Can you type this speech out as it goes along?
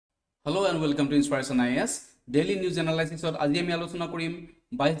Hello and welcome to Inspiration IS Daily News Analysis or আজি আমি আলোচনা কৰিম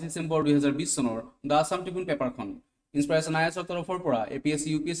 22 ডিসেম্বৰ 2020 চনৰ দা আসাম ট্ৰিবিউন পেপাৰখন ইনস্পিৰেশন আইএস ৰ তৰফৰ পৰা APSC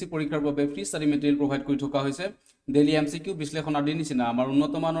UPSC পৰীক্ষাৰ বাবে ফ্ৰী ষ্টাডি মেটেৰিয়েল প্ৰভাইড কৰি থকা হৈছে ডেইলি MCQ বিশ্লেষণ আদি নিচিনা আমাৰ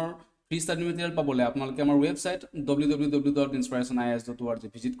উন্নত মানৰ ফ্ৰী ষ্টাডি মেটেৰিয়েল পাবলৈ আপোনালোকে আমাৰ ৱেবছাইট www.inspirationis.org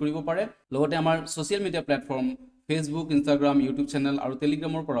ভিজিট কৰিব পাৰে লগতে আমাৰ social media প্ল্যাটফৰ্ম Facebook Instagram YouTube channel আৰু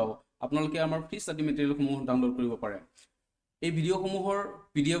টেলিগ্ৰামৰ পৰাও আপোনালোকে আমাৰ ফ্ৰী ষ্টাডি মেটেৰিয়েলসমূহ ডাউনলোড কৰিব পাৰে এই ভিডিও সমূহৰ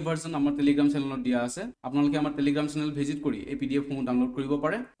PDF ভাৰ্জন আমাৰ টেলিগ্ৰাম চেনেলত দিয়া আছে আপোনালোকে আমাৰ টেলিগ্ৰাম চেনেল ভিজিট কৰি এই PDF সমূহ ডাউনলোড কৰিব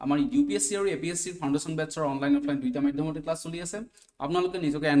পাৰে আমাৰ UPSC আৰু APSC ফাউণ্ডেশ্যন বেটছৰ অনলাইন অফলাইন দুইটা মাধ্যমতে ক্লাছ চলি আছে আপোনালোকে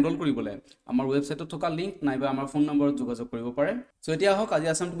নিজকে এনৰোল কৰিবলৈ আমাৰ ৱেবছাইটত থকা লিংক নাইবা আমাৰ ফোন নম্বৰত যোগাযোগ কৰিব পাৰে সো এতিয়া হওক আজি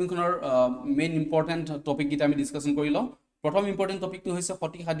আসাম ট্ৰিবিউনখনৰ মেইন ইম্পৰ্টেন্ট টপিক কিটা আমি ডিসকাশন কৰি লওঁ প্ৰথম ইম্পৰ্টেন্ট টপিকটো হৈছে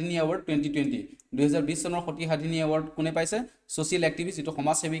সতি সাধিনী এৱাৰ্ড 2020 চনৰ সতি সাধিনী এৱাৰ্ড কোনে পাইছে সোশ্যাল এক্টিভিষ্ট যেটো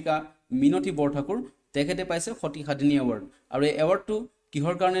সমাজ সেৱিকা মিনতি বৰঠাকুৰ তেখেতে পাইছে সতি সাধিনী এৱাৰ্ড আৰু এই এৱাৰ্ডটো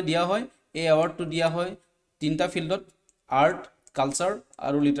কিহৰ কাৰণে দিয়া হয় এই এৱাৰ্ডটো দিয়া হয় তিনটা ফিল্ডত আৰ্ট কালচাৰ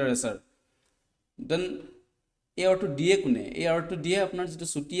আৰু লিটাৰেচাৰ দেন এই এৱাৰ্ডটো দিয়ে কোনে এই এৱাৰ্ডটো দিয়ে আপোনাৰ যেটো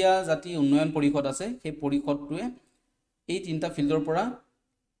চুটিয়া জাতি উন্নয়ন পৰিষদ আছে সেই পৰিষদটোৱে এই তিনটা ফিল্ডৰ পৰা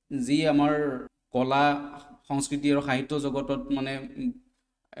যি আমাৰ কলা সংস্কৃতি আৰু সাহিত্য জগতত মানে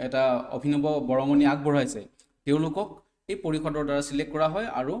এটা অভিনৱ বৰঙনি আগবঢ়াইছে তেওঁলোকক এই পৰিষদৰ দ্বাৰা সিলেক্ট কৰা হয়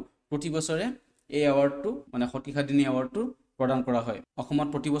আৰু প্ৰতি বছৰে এই এৱাৰ্ডটো মানে সতি সাধিনী এৱাৰ্ডটো প্ৰদান কৰা হয় অসমত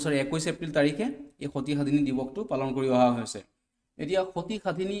প্ৰতি বছৰে 21 এপ্ৰিল তাৰিখে এই সতি সাধিনী দিৱসটো পালন কৰি অহা হৈছে এতিয়া সতি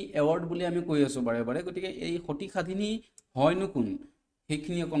সাধিনী এৱাৰ্ড বুলি আমি কৈ আছো বাৰে বাৰে গতিকে এই সতি সাধিনী হয়নো কোন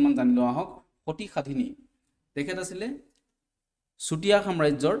সেইখিনি অকমান জানি লোৱা হওক সতি সাধিনী তেখেত আছিল চুটিয়া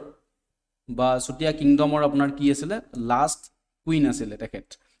সাম্ৰাজ্যৰ বা চুটিয়া কিংডমৰ আপোনাৰ কি আছিল লাষ্ট কুইন আছিল তেখেত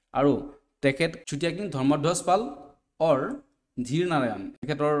আৰু তেখেত চুটিয়া কিং ধৰ্মধ্বজ পাল অৰ ধীৰ নাৰায়ণ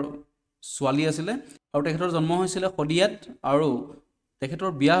তেখেতৰ ছোৱালী আছিল আৰু তেখেতৰ জন্ম হৈছিল খদিয়াত আৰু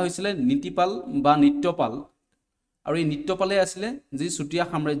তেখেতৰ বিয়া হৈছিল নীতিপাল বা নিত্যপাল আৰু এই নিত্যপালে আছিল যি চুটিয়া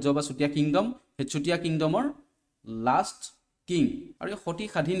সাম্ৰাজ্য বা চুটিয়া কিংডম হে চুটিয়া কিংডমৰ লাষ্ট কিং আৰু সতি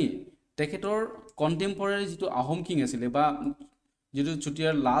সাধিনী তেখেতৰ কন্টেম্পৰাৰী যেটো আহোম কিং আছিল বা যেটো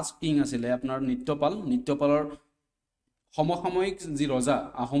চুটিয়াৰ লাষ্ট কিং আছিল আপোনাৰ নিত্যপালৰ সমসাময়িক যি ৰজা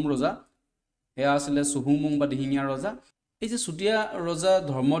আহোম ৰজা এয়া আছিল সুহুমুং বা দিহিঙীয়া ৰজা এই যে চুটিয়া ৰজা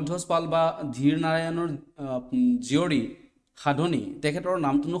ধৰ্মধ্বজ পাল বা ধীৰ নাৰায়ণৰ জিয়ৰী সাধনী তেখেতৰ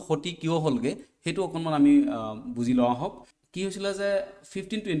নামটো সতি কিয় হলগে হেতু অকনমান আমি বুজি লওঁ হক কি হৈছিল যে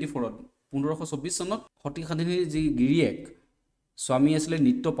 1524 1524 চনত সতি সাধিনীৰ যি গিৰিয়েক স্বামী আছিল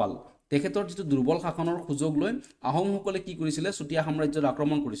নিত্যপাল তেখেতৰ যেটো দুৰ্বল শাসনৰ সুযোগ লৈ আহোমসকলে কি কৰিছিল চুটিয়া সাম্ৰাজ্যৰ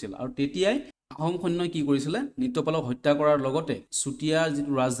আক্ৰমণ কৰিছিল আৰু তেতিয়াই আহোম সৈন্যই কি কৰিছিল নিত্যপালক হত্যা কৰাৰ লগতে চুটিয়াৰ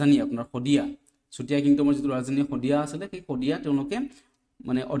যেটো ৰাজধানী আপোনাৰ খদিয়া চুটিয়া কিংডমৰ যেটো ৰাজধানী খদিয়া আছিল সেই খদিয়া তেওঁলোকে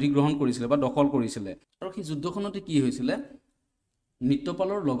মানে অধিগ্ৰহণ কৰিছিল বা দখল কৰিছিল আৰু সেই যুদ্ধখনতে কি হৈছিল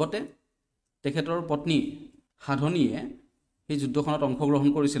নিত্যপালৰ লগতে তেখেতৰ পত্নী সাধনীয়ে সেই যুদ্ধখনত অংশগ্ৰহণ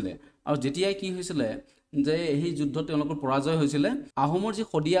কৰিছিল আৰু যেতিয়াই কি হৈছিল যে এই যুদ্ধত তেওঁলোকৰ পৰাজয় হৈছিল আহোমৰ যি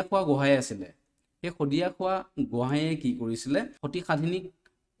খদিয়া খোৱা গোহাই আছিল সেই খদিয়া খোৱা গোহাইয়ে কি কৰিছিল সতি সাধিনীক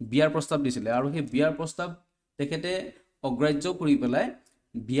বিয়াৰ প্ৰস্তাৱ দিছিল আৰু সেই বিয়াৰ প্ৰস্তাৱ তেখেতে অগ্ৰাহ্য কৰি পেলাই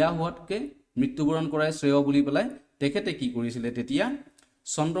বিয়া হোৱাতকে মৃত্যুবৰণ কৰাই শ্ৰেয় বুলি পেলাই তেখেতে কি কৰিছিল তেতিয়া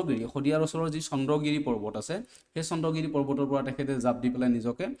চন্দ্ৰগিৰি খদিয়াৰ ওচৰৰ যি চন্দ্ৰগিৰি পৰ্বত আছে সেই চন্দ্ৰগিৰি পৰ্বতৰ পৰা তেখেতে জাপ দি পেলাই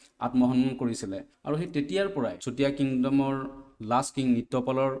নিজকে আত্মহনন কৰিছিল আৰু সেই তেতিয়াৰ পৰাই চুটিয়া কিংডমৰ লাষ্ট কিং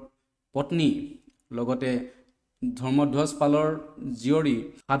নিত্যপালৰ পত্নী লগতে ধৰ্মধ্বজ পালৰ জিয়ৰী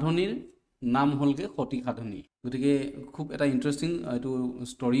সাধনীৰ নাম হলগে সতি সাধনী গতিকে খুব এটা ইন্টাৰেষ্টিং এটো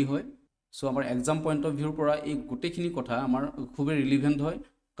ষ্টৰী হয় সো আমাৰ এক্সাম পইণ্ট অফ ভিউৰ পৰা এই গোটেইখিনি কথা আমাৰ খুবেই ৰিলিভেন্ট হয়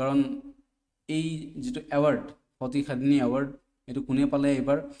কাৰণ এই যেটো এৱাৰ্ড সতি সাধিনী এৱাৰ্ড এটো কোনে পালে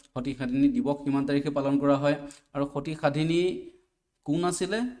এবাৰ সতি সাধিনী দিৱস কিমান তাৰিখে পালন কৰা হয় আৰু সতি সাধিনী কোন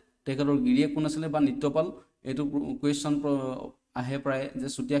আছিল তেখেতৰ গিৰিয়েক কোন আছিল বা নিত্যপাল এটো কোৱেশ্চন আহে প্ৰায় যে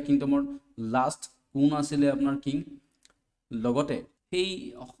চুটিয়া কিংডমৰ লাষ্ট কোন আছিল আপোনাৰ কিং লগতে সেই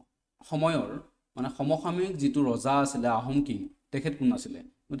সময়ৰ মানে সমসাময়িক যেটো ৰজা আছিল আহোম কিং তেখেত কোন আছিল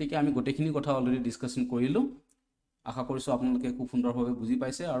গতিকে আমি গোটেইখিনি কথা অলৰেডি ডিসকাশন কৰিলো আশা কৰিছো আপোনালোকে খুব সুন্দৰভাৱে বুজি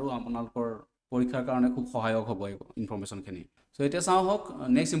পাইছে আৰু আপোনালোকৰ পৰীক্ষাৰ কাৰণে খুব সহায়ক হ'ব এই ইনফৰমেশনখিনি সো এতিয়া চাও হক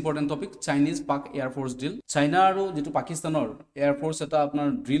নেক্সট ইম্পৰ্টেন্ট টপিক চাইনিজ পাক এয়াৰ ফোৰ্স ড্ৰিল চাইনা আৰু যেটো পাকিস্তানৰ এয়াৰ ফোৰ্স এটা আপোনাৰ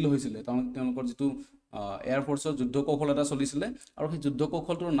ড্ৰিল হৈছিল তেওঁলোকৰ যেটো এয়াৰ ফোৰ্সৰ যুদ্ধ কৌশল এটা চলিছিল আৰু সেই যুদ্ধ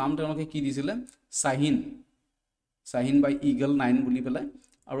কৌশলটোৰ নাম তেওঁলোকে কি দিছিল শাহিন বাই ইগল 9 বুলি পেলাই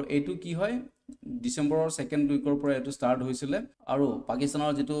আৰু এটো কি হয় ডিসেম্বৰৰ সেকেন্ড উইকৰ পৰা এটো ষ্টাৰ্ট হৈছিল আৰু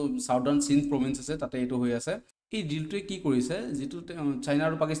পাকিস্তানৰ যেটো সাউদাৰ্ণ সিন্ধ প্ৰভিন্স আছে তাতে এটো হৈ আছে এই ডিলটোৱে কি কৰিছে যেটো চাইনা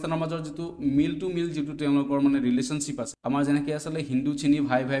আৰু পাকিস্তানৰ মাজৰ যেটো মিল টু মিল যেটো তেওঁলোকৰ মানে ৰিলেশনশিপ আছে আমাৰ যেনেকৈ আসলে হিন্দু চিনি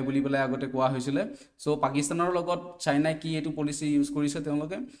ভাই ভাই বুলি পেলাই আগতে কোৱা হৈছিল সো পাকিস্তানৰ লগত চাইনাই কি এটো পলিচি ইউজ কৰিছে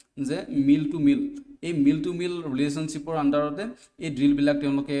তেওঁলোকে যে মিল টু মিল ৰিলেশনশিপৰ আন্ডাৰতে এই ড্ৰিল বিলাক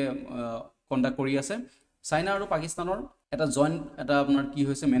তেওঁলোকে কন্ডাক্ট কৰি আছে চাইনা আৰু পাকিস্তানৰ এটা জয়েন্ট এটা আপোনাৰ কি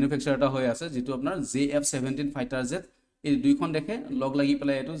হৈছে ম্যানুফ্যাকচাৰ এটা হৈ আছে যেটো আপোনাৰ JF-17 ফাইটাৰ জেট এই দুইখন দেখে লগ লাগি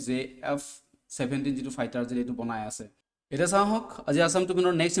পেলাই এটো JF-17 যেটো ফাইটাৰ জেট এটো বনাই আছে এটা চাহক আজি Assam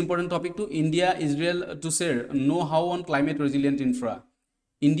ট্ৰিবিউনৰ next important topic to India Israel two share know how on climate resilient infra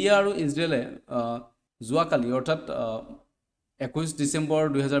India আৰু ইজৰাইলে যোৱাকালি অৰ্থাৎ 21 ডিসেম্বৰ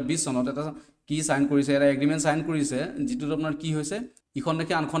 2020 চনত এটা কি সাইন কৰিছে এটা এগ্ৰিমেন্ট সাইন কৰিছে যেটো আপোনাৰ কি হৈছে ইখন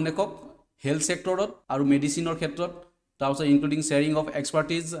দেখে আনখন দেখক হেলথ সেক্টৰত আৰু মেডিচিনৰ ক্ষেত্ৰত also including sharing of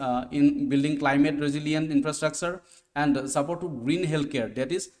expertise in building climate resilient infrastructure and support to green healthcare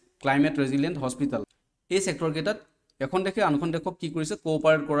that is climate resilient hospital এই সেক্টৰ কেটাত এখন দেখে আনখন দেখক কি কৰিছে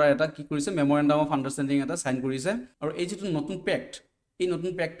কোঅপাৰেট কৰা এটা কি কৰিছে মেমোৰেন্ডাম অফ আন্ডাৰষ্টেণ্ডিং এটা সাইন কৰিছে আৰু এই যেটো নতুন পেক্ট এই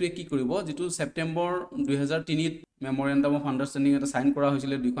নতুন পেক্টটোৱে কি কৰিব যেটো সেপ্টেম্বৰ 2003 ত মেমোৰেন্ডাম অফ আন্ডাৰষ্টেণ্ডিং এটা সাইন কৰা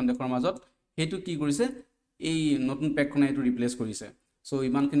হৈছিল দুইখন দেশৰ মাজত হেতু কি কৰিছে এই নতুন পেক্টখনে এটো ৰিপ্লেস কৰিছে সো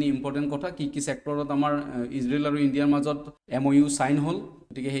ইমানখিনি ইম্পৰ্টেন্ট কথা কি সেক্টৰত আমাৰ ইজৰাইল আৰু ইণ্ডিয়াৰ মাজত MOU সাইন হল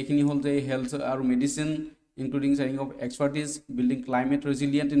গতিকে হেখিনি হল যে হেলথ আৰু medicine including sharing of expertise building climate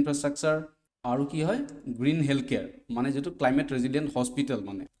resilient infrastructure আৰু কি হয় গ্ৰীণ হেলথ কেয়াৰ মানে যেটো ক্লাইমেট ৰেজিলিয়েন্ট হস্পিটেল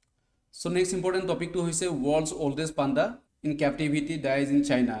মানে সো নেক্সট ইম্পৰ্টেন্ট টপিকটো হৈছে ওয়াৰ্ল্ডছ ওল্ডেষ্ট পান্ডা in captivity dies in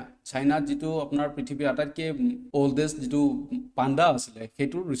China যেটো আপোনাৰ পৃথিৱীৰ আটাইতকৈ ওল্ডেষ্ট যেটো পান্ডা আছিল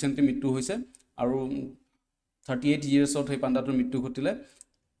হেতু ৰিসেন্টলি মৃত্যু হৈছে আৰু 38 years of পান্ডাটোৰ মৃত্যু ঘটিলে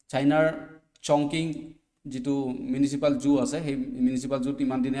চাইনাৰ চংকিং যেটো মিউনিসিপাল জু আছে সেই মিউনিসিপাল জুত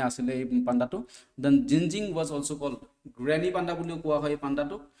ইমান দিনে আছিল এই পান্ডাটো দেন জিনজিং ওয়াজ অলসো কল্ড গ্ৰেনি পান্ডা বুলিও কোৱা হয়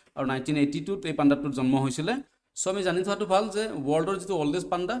পান্ডাটো আৰু 1982 ত এই পান্ডাটোৰ জন্ম হৈছিল সো আমি জানি থোৱাটো ভাল যে ওয়াৰ্ল্ডৰ যেটো ওল্ডেষ্ট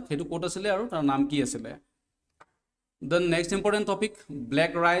পান্ডা হেতু কোট আছিল আৰু তাৰ নাম কি আছিল then next important topic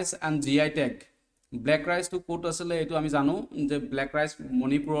black rice and GI tag black rice তো কোট আসলে এটো আমি জানো যে ব্ল্যাক ৰাইস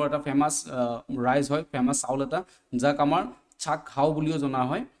মণিপুৰৰ এটা ফেমাস ৰাইস হয় ফেমাস চাউল এটা যাক আমাৰ চাক খাও বুলিও জনা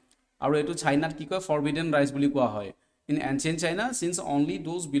হয় আৰু এটো চাইনাত কি কয় ফৰবিডেন ৰাইস বুলি কোৱা হয় in ancient China since only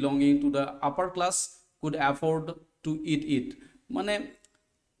those belonging to the upper class could afford two it it মানে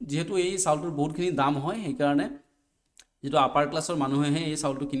যেহেতু এই চাউলটোৰ বহুতখিনি দাম হয় সেই কাৰণে যেটো আপাৰ ক্লাসৰ মানুহেহে এই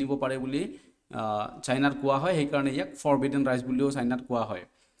চাউলটো কিনিব পাৰে বুলি চাইনাত কোৱা হয় সেই কাৰণে ইয়াক ফৰবিডেন ৰাইস বুলিও চাইনাত কোৱা হয়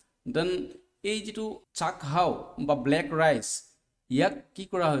দেন এই যেটো চাক হাও বা ব্ল্যাক ৰাইস ইয়াক কি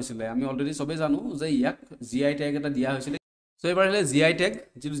কৰা হৈছিল আমি অলৰেডি সবে জানো যে ইয়াক GI ট্যাগ এটা দিয়া হৈছিল সো এবাৰ হলে GI ট্যাগ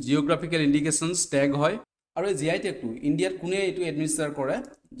যেটো জিওগ্ৰাফিক্যাল ইন্ডিকেশনস ট্যাগ হয় আৰু এই GI ট্যাগটো ইণ্ডিয়াত কোনে এটো এডমিনিস্টাৰ কৰে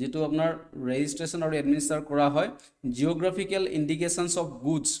যেটো আপোনাৰ ৰেজিষ্ট্ৰেচন আৰু এডমিনিস্টাৰ কৰা হয় জিওগ্ৰাফিক্যাল indications of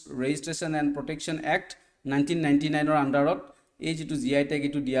goods registration and protection act 1999 ৰ আন্ডাৰত এই যেটো GI ট্যাগ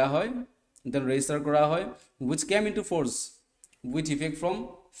এটো দিয়া হয় দেন ৰেজিস্টাৰ কৰা হয় which came into force with effect from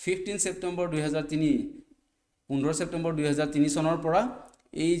 15 September 2003 15 September 2003 চনৰ পৰা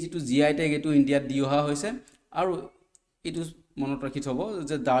এই যেটো GI ট্যাগ এটো ইণ্ডিয়াত দি অহা হৈছে আৰু এটো মনত ৰাখি থব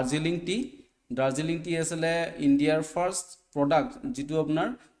যে দাৰ্জিলিং টি আসলে ইণ্ডিয়াৰ ফাৰ্স্ট প্ৰডাক্ট যেটো আপোনাৰ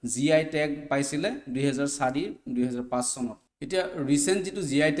GI ট্যাগ পাইছিলে 2005 চনত এতিয়া ৰিসেন্ট যেটো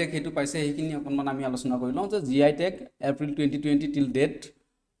GI ট্যাগ হেতু পাইছে হেখিনি অকনমান আমি আলোচনা কৰি লওঁ যে GI ট্যাগ এপ্ৰিল 2020 টিল ডেট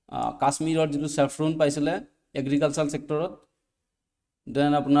কাশ্মীৰৰ যেটো স্যাফ্ৰন পাইছিলে এগ্ৰিকালচাৰ সেক্টৰত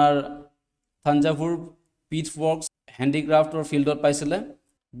দেন আপোনাৰ থাঞ্জাভুৰ পিট ওয়াৰ্কস হ্যান্ডিক্ৰাফটৰ ফিল্ডত পাইছিলে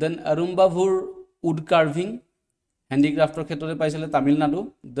দেন আৰুম্বাভুৰ উড কাৰ্ভিং হ্যান্ডিক্ৰাফটৰ ক্ষেত্ৰতে পাইছিলে তামিলনাডু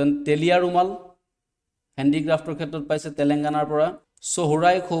দেন তেলিয়া ৰুমাল হ্যান্ডিক্ৰাফটৰ ক্ষেত্ৰত পাইছে তেলেংগানাৰ পৰা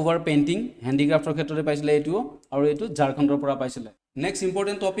সোহৰাই খোভাৰ পেইন্টিং হ্যান্ডিক্ৰাফটৰ ক্ষেত্ৰতে পাইছিলে এটো আৰু এটো ঝাৰখণ্ডৰ পৰা পাইছিলে next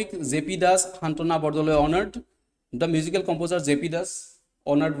important topic JP Das শান্তনা Bordoloi honoured the musical composer JP Das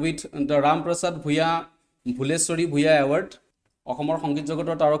honoured with the Ram Prasad Bhuyan ভুলেশ্বৰী Bhuyan award অসমৰ সংগীত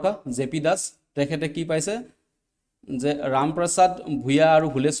জগতৰ তাৰকা JP দাস তেখেতে কি পাইছে যে ৰাম প্ৰসাদ ভূঞা আৰু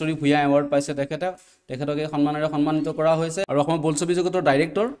ভুলেশ্বৰী ভূঞা এৱাৰ্ড পাইছে তেখেতকে সন্মানেৰে সন্মানিত কৰা হৈছে আৰু অসমৰ বোলছবি জগতৰ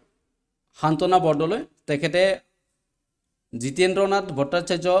ডাইৰেক্টৰ শান্তনা বৰদলৈ তেখেতে জিতেন্দ্ৰনাথ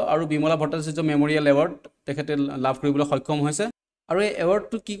ভট্টাচাৰ্য আৰু বিমলা ভট্টাচাৰ্য মেমৰিয়েল এৱাৰ্ড তেখেতে লাভ কৰিবলৈ সক্ষম হৈছে আৰু এই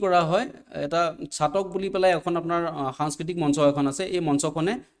এৱাৰ্ডটো কি কৰা হয় এটা ছাতক বুলি পেলাই এখন আপোনাৰ সাংস্কৃতিক মঞ্চ এখন আছে এই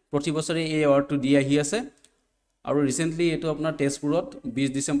মঞ্চখনে প্ৰতি বছৰে এই এৱাৰ্ডটো দি আহি আছে আৰু ৰিসেন্টলি এটো আপোনাৰ তেজপুৰত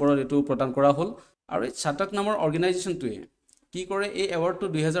 20 ডিসেম্বৰত এটো প্ৰদান কৰা হ'ল আৰু এই ছাতক নামৰ অৰ্গেনাইজেচনটোৱে কি কৰে এই এৱাৰ্ডটো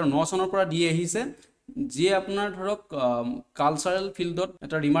 2009 চনৰ পৰা দি আহিছে যে আপোনাৰ ধৰক কালচাৰেল ফিল্ডত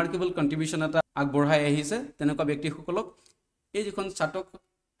এটা ৰিমাৰ্কেবল কন্ট্ৰিবিউশন এটা আগবঢ়াই আহিছে তেনেকুৱা ব্যক্তিসকলক এই যিখন ছাতক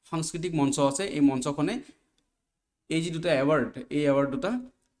সাংস্কৃতিক মঞ্চ আছে এই মঞ্চখনে এই যে দুটা এৱাৰ্ড এই এৱাৰ্ড দুটা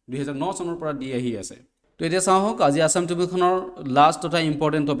 2009 চনৰ পৰা দি আহি আছে তো তো এতিয়া চাওঁ হওক আজি আসাম ট্ৰিবিউনৰ লাষ্ট তথা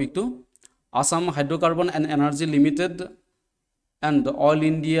ইম্পৰ্টেণ্ট টপিকটো Assam hydrocarbon and energy limited and Oil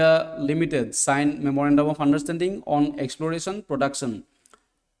India Limited signed memorandum of understanding on exploration production.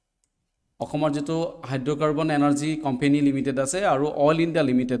 অসমৰ যেটো হাইড্ৰ'কাৰ্বন এনাৰ্জি কোম্পানী লিমিটেড আছে আৰু অইল ইণ্ডিয়া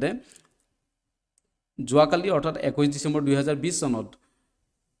লিমিটেডে যোৱাকালি অৰ্থাৎ 21 ডিচেম্বৰ 2020 চনত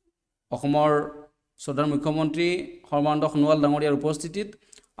অসমৰ সদৰ মুখ্যমন্ত্ৰী সৰ্বানন্দ সোণোৱাল ডাঙৰীয়াৰ উপস্থিতিত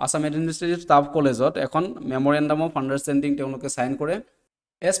আসাম এডমিনিষ্ট্ৰেটিভ ষ্টাফ কলেজত এখন মেমৰেণ্ডাম অফ আণ্ডাৰষ্টেণ্ডিং তেওঁলোকে সাইন কৰে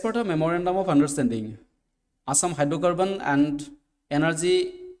as part of memorandum of understanding Assam Hydrocarbon and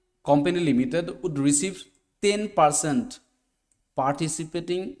Energy Company Limited would receive 10%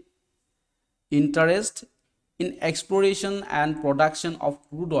 participating interest in exploration and production of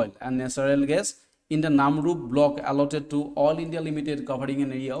crude oil and natural gas in the Namrup block allotted to All India Limited covering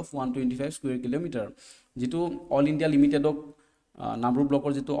an area of 125 square kilometer. Jitu All India Limited Namrup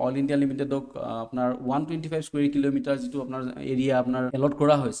blockor jitu All India Limited apnar 125 square kilometer jitu apnar area apnar allot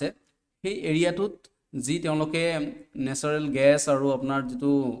kora hoise hey area tut যি তেওঁলোকে ন্যাচাৰাল gas আৰু আপোনাৰ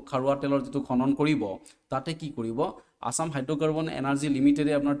যেটো খাৰুৱা তেলৰ যেটো খনন কৰিব তাতে কি কৰিব আসাম হাইড্ৰ'কাৰ্বন এনাৰ্জি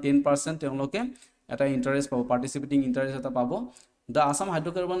লিমিটেডে আপোনাৰ 10% তেওঁলোকে এটা ইন্টাৰেষ্ট পাব পাৰ্টিসিপেটিং ইন্টাৰেষ্ট এটা পাব দা Assam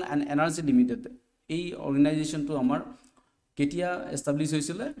hydrocarbon and energy limited এই অৰ্গানাইজেশ্যনটো আমাৰ কেতিয়া এষ্টাবলিছ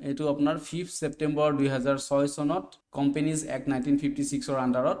হৈছিল এটো আপোনাৰ 5 ছেপ্টেম্বৰ 2006 চনত কোম্পানিজ এক্ট 1956 ৰ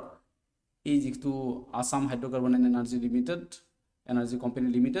আন্ডাৰত এই যেটো Assam hydrocarbon and energy limited energy company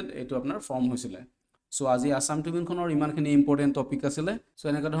limited এটো আপোনাৰ ফৰ্ম হৈছিল So আজি আসাম ট্ৰিবিউনখনৰ ইমানখিনি ইম্পৰ্টেণ্ট টপিক আছিলে সো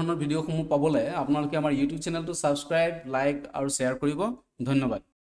এনেকা ধৰণৰ ভিডিঅ'সমূহ পাবলৈ আপোনালোকে আমাৰ ইউটিউব চেনেলটো সাবস্ক্ৰাইব লাইক আৰু শ্বেয়াৰ কৰিব ধন্যবাদ